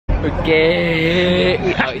Okay,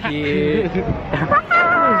 we out here.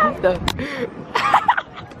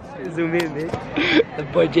 Zoom in, bitch. The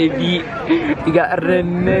boy JV. We got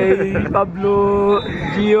Rene, Pablo,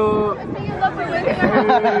 Gio.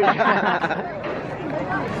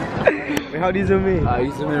 Wait, how do you zoom in?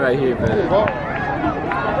 You zoom in right here, man.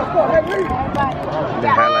 The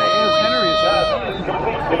highlight.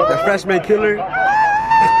 The freshman killer.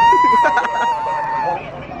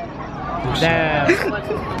 Damn.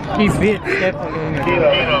 He's bit.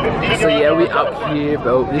 So yeah, we out here,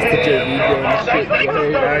 bro. This the JV doing shit. You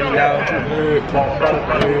heard already now.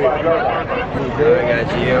 I got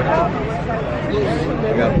Gio.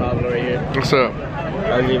 We got Pablo right here. What's up?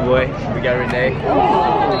 Ugly boy. We got Renee.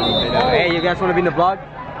 Hey, you guys want to be in the vlog?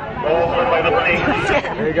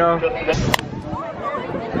 There you go.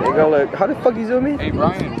 There you go. Look. How the fuck you zoom in? Hey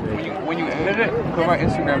Brian, when you edit it, put my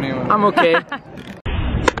Instagram name on it. I'm okay.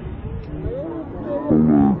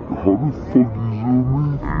 How the fuck you zoom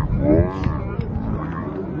in?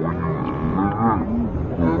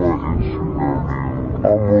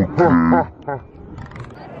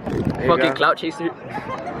 Fucking clout chaser.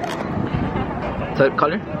 So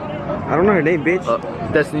color? I don't know her name, bitch.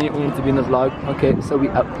 Destiny wanted to be in the vlog. Okay, so we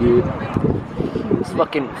up here. It's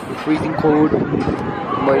fucking freezing cold.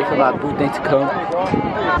 I'm waiting for my birthday to come.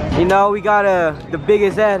 You know, we got the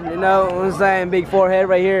biggest head. You know what I'm saying? Big forehead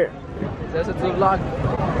right here. That's it to the vlog.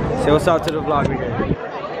 Say what's up to the vlog right here.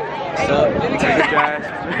 What's up? Take the trash.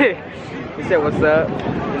 He said what's up.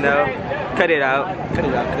 You know, cut it out. Cut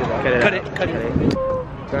it out. Cut it out. Cut it.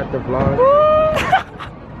 Got the vlog.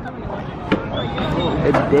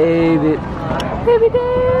 Hey David. Baby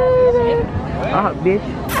David. Bitch.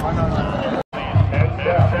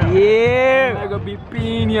 Yeah. Mega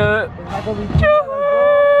Pipinha.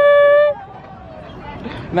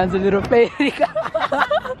 Man's a little fake.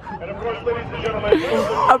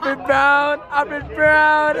 Up and brown.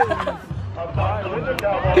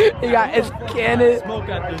 He got his cannon. Smoke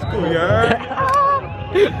at this school, yeah.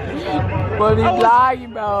 But he's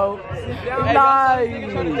lying, bro. He's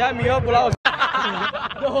lying. Dab me up while I was.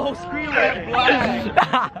 The whole screen went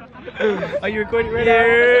black. Are you recording right now?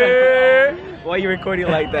 Why are you recording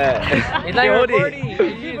like that? It's not recording.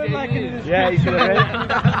 Yeah, you should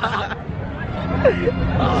have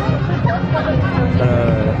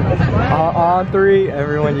on 3,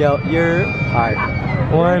 everyone yell, you're. Alright.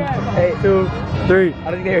 1, 2, 3.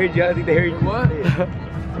 I don't think they heard you. What?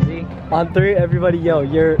 On 3, everybody yell,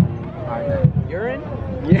 you're. Urine?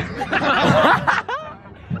 Yeah.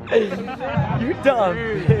 You dumb.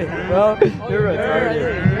 Well, you're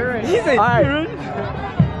retarded. He said urine.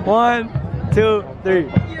 1, 2, 3.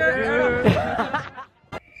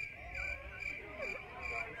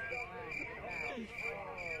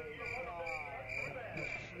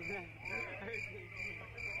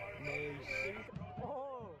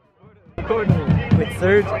 With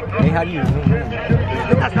Serge, hey, how do you zoom in?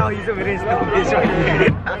 That's how you zoom in. It's right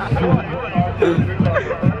here.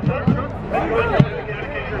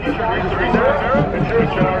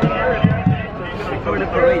 For the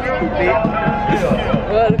parade, stupid.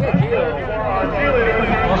 Well, look at Gio.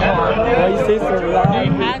 Why you say so loud? Hey,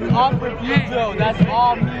 hands off with you, Joe. That's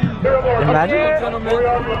all me. Imagine.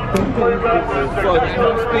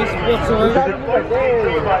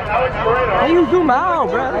 How you zoom out,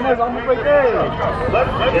 bro?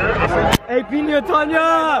 Hey, Pino, Tanya!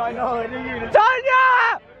 Tanya!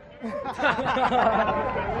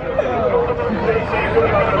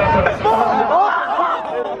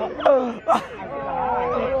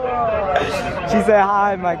 She said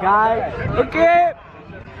hi, my guy. Okay.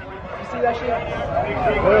 You see that shit?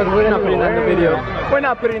 We're not putting that in the video. We're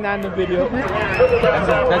not putting that in the video.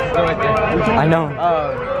 That's right there. I know.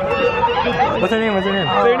 What's her name? Say her name.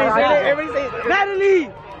 Everybody say it. Natalie!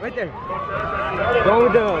 Right there. The one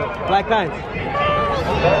with the black pants.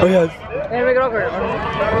 Oh, yes. Hey, make it over.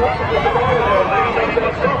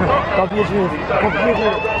 Computer.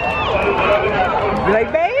 Be like,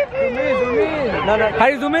 babe. Zoom in. No. How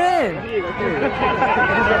do you zoom in?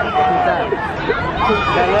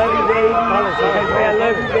 I love you, baby. I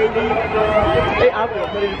love you, baby. Hey, I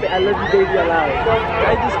love you, baby, aloud.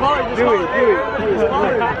 Hey, just call it. Do it.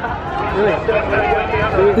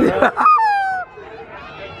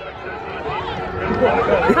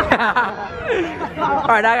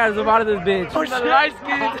 Alright, I gotta zoom out of this bitch. The light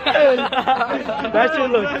skin. That shit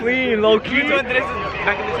look clean, low key. Back in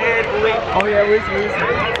his head. Oh yeah,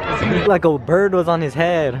 where's like a bird was on his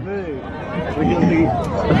head.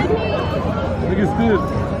 Look at Steve.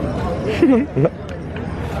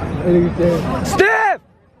 Steph!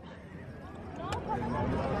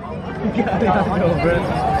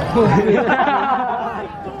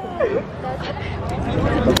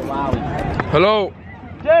 Hello.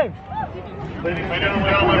 James.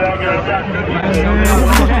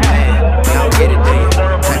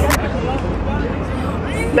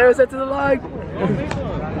 There's it to the vlog.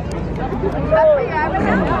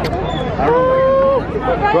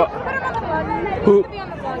 Bro, who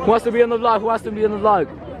wants to be on the vlog? Who wants to be on the vlog?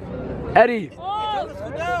 Eddie.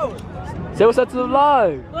 Say what's up to the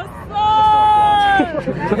vlog.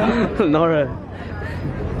 Nora.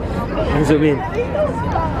 Zoom in.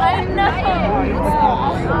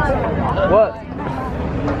 What?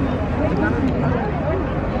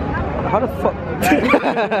 How the fuck?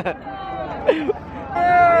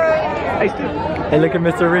 Hey, look at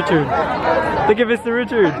Mr. Richard. Look at Mr.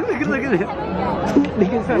 Richard. Look at this.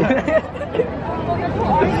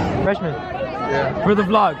 Freshman. Yeah. For the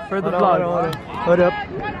vlog. For the vlog. Hold up.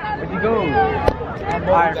 Where'd you go?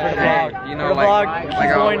 Alright, for the vlog. You know, for the like, vlog, like he's I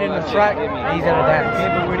going always in the let track. you give me. He's gonna dance.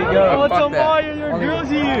 Yeah, but where'd he go? What's up, Maya? Your girl's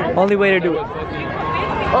here. Only way to do it.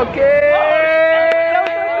 Okay.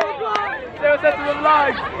 Say what's up to the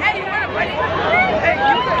vlog.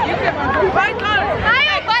 Maya,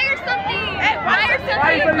 buy her something. Buy her something.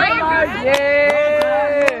 Buy her something. Yeah.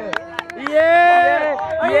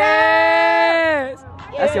 Yeah. Yes.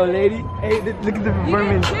 That's your lady. Hey, look at the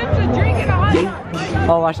performance.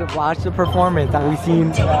 Oh, watch the performance that we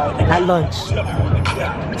seen at lunch.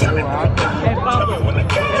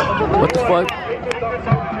 What the fuck?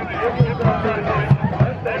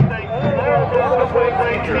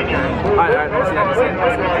 Alright, let's see that.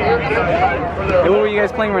 Hey, what were you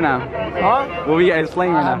guys playing right now? Huh? What were you guys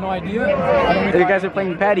playing right I have now? no idea. You guys are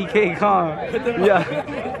playing patty cake, huh? Yeah.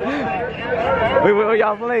 Wait, what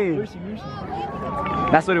y'all playing?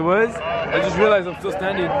 That's what it was? I just realized I'm still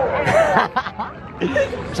standing.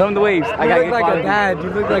 Show them the waves. I gotta You get look like a followed. dad. You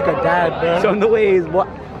look like a dad, bro. Show them the waves. What?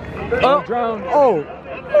 Oh, drown. Oh.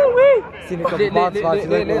 Oh, wait. Seen a couple box spots.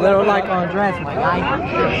 Little like on dress, my guy.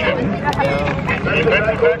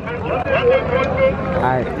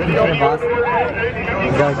 Alright, boss.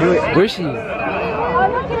 You gotta do it. Where's she?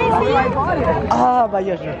 Ah, by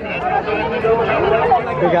your shirt.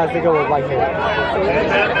 Big ass nigga with white hair.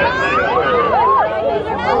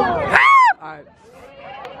 Alright.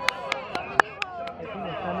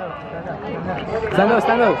 Stand up,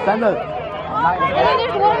 stand up, stand up.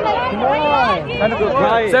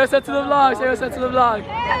 Say what's up to the vlog, say what's up to the vlog.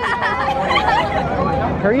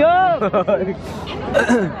 Hurry up!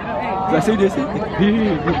 I see this.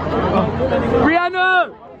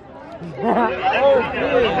 Brianna!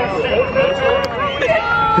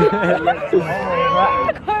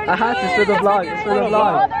 I have to for the vlog, it's for the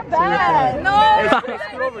vlog. No.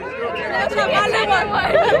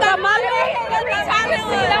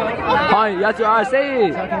 Hi, you have to say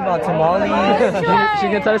it. Talking about tamales. She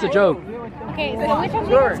can tell us a joke. Okay, so which one?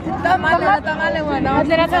 Sure. Tamale one.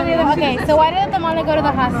 Okay, so why did the tamale go to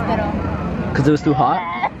the hospital? Because it was too hot?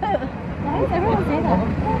 Everyone say that.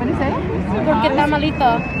 How do you say it? Porque tamalito.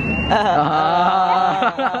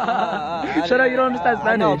 Shut up, you don't understand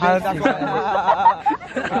Spanish.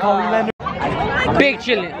 Big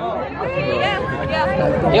chillin'.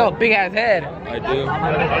 Yo, big ass head. I do.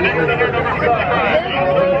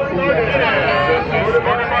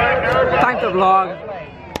 Time to vlog.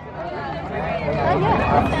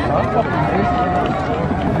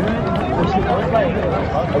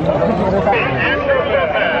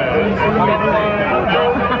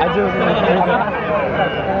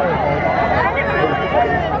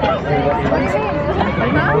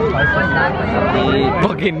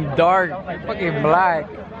 Fucking dark, fucking black.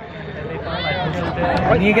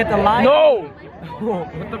 When you get the line? No!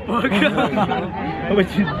 What the fuck? What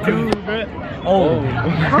you do, bro? Oh.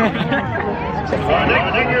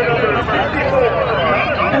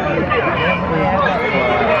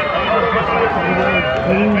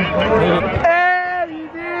 Hey,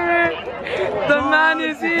 he's here! The man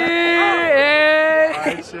is here!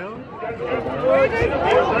 Hey!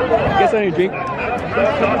 Guess I need a drink.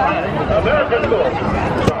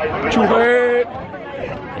 Chubert!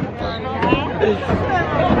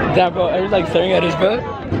 Damn, bro, are you like staring at us, bro?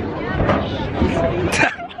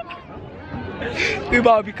 We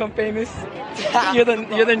about to become famous. You're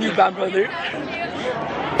the new band brother.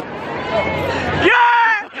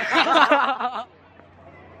 Yeah!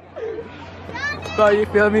 Bro, you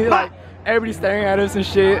feel me? Like everybody's staring at us and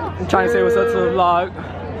shit, and trying to say what's up to the vlog.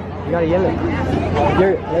 You gotta yell it.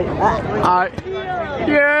 You're like, Alright.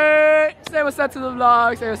 Yeah! Say what's up to the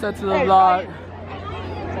vlog, say what's up to the vlog.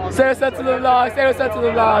 Say what's up to the vlog, say what's up to the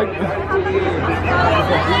vlog.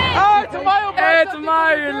 Oh, Tamayo! Hey,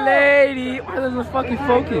 Tamayo, lady! Why doesn't fucking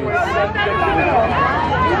focus?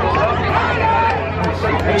 You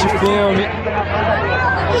feel me?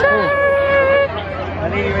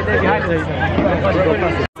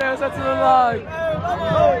 Say what's up to the vlog.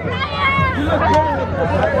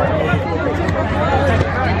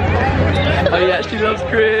 Oh yeah, she loves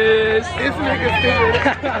Chris. This nigga stupid.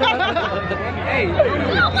 Hey.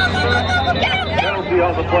 That'll be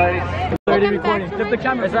on the play. Already recording. Flip the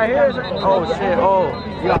camera. It's right here. It's right here. Oh shit. Oh.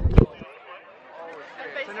 Yeah.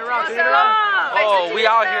 Oh, we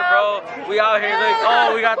out here, bro. We out here. Look.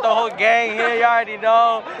 Oh, we got the whole gang here. You already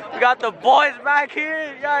know. We got the boys back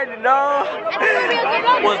here. You already know.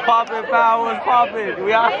 What's poppin', pal? What's poppin'?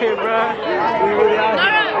 We out here, bro. We really out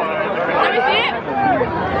here. Let me see it.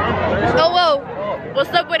 Oh, whoa. What's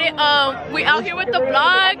up with it? We out here with the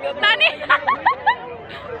vlog. Nani?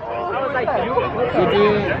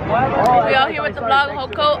 We out here with the vlog,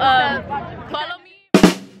 Hoco. Follow me.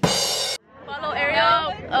 Follow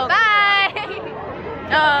Ariel. Bye.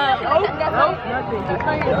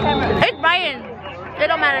 It's Brian. It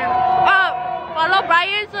don't matter. Follow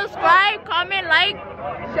Brian, subscribe, comment, like.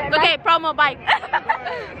 Okay, promo, bye.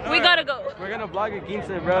 We gotta go. We're gonna vlog against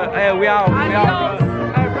it, bro. Hey, we out. We out, bro.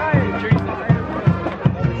 Hey, Brian.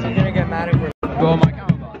 She's gonna get mad at me. Go my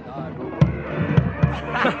camera.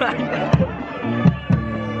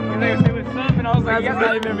 He was doing something. I was like, he's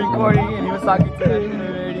not even recording, and he was talking to that shit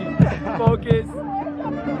already. Focus.